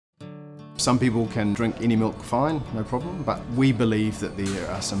Some people can drink any milk fine, no problem, but we believe that there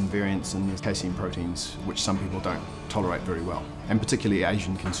are some variants in the casein proteins which some people don't tolerate very well, and particularly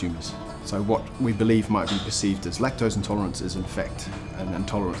Asian consumers. So what we believe might be perceived as lactose intolerance is in fact an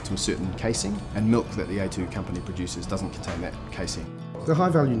intolerance to a certain casein, and milk that the A2 company produces doesn't contain that casein. The High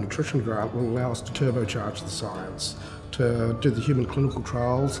Value Nutrition Grant will allow us to turbocharge the science, to do the human clinical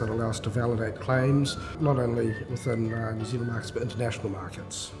trials that allow us to validate claims, not only within New Zealand markets but international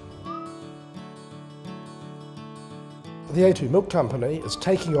markets. The A2 Milk Company is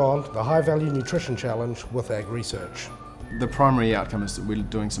taking on the High Value Nutrition Challenge with AgResearch. The primary outcome is that we're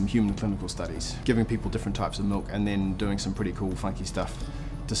doing some human clinical studies, giving people different types of milk and then doing some pretty cool funky stuff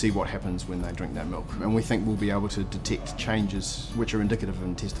to see what happens when they drink that milk. And we think we'll be able to detect changes which are indicative of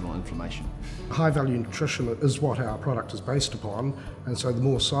intestinal inflammation. High value nutrition is what our product is based upon, and so the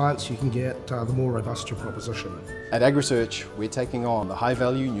more science you can get, the more robust your proposition. At AgResearch, we're taking on the High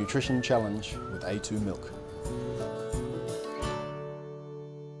Value Nutrition Challenge with A2 Milk.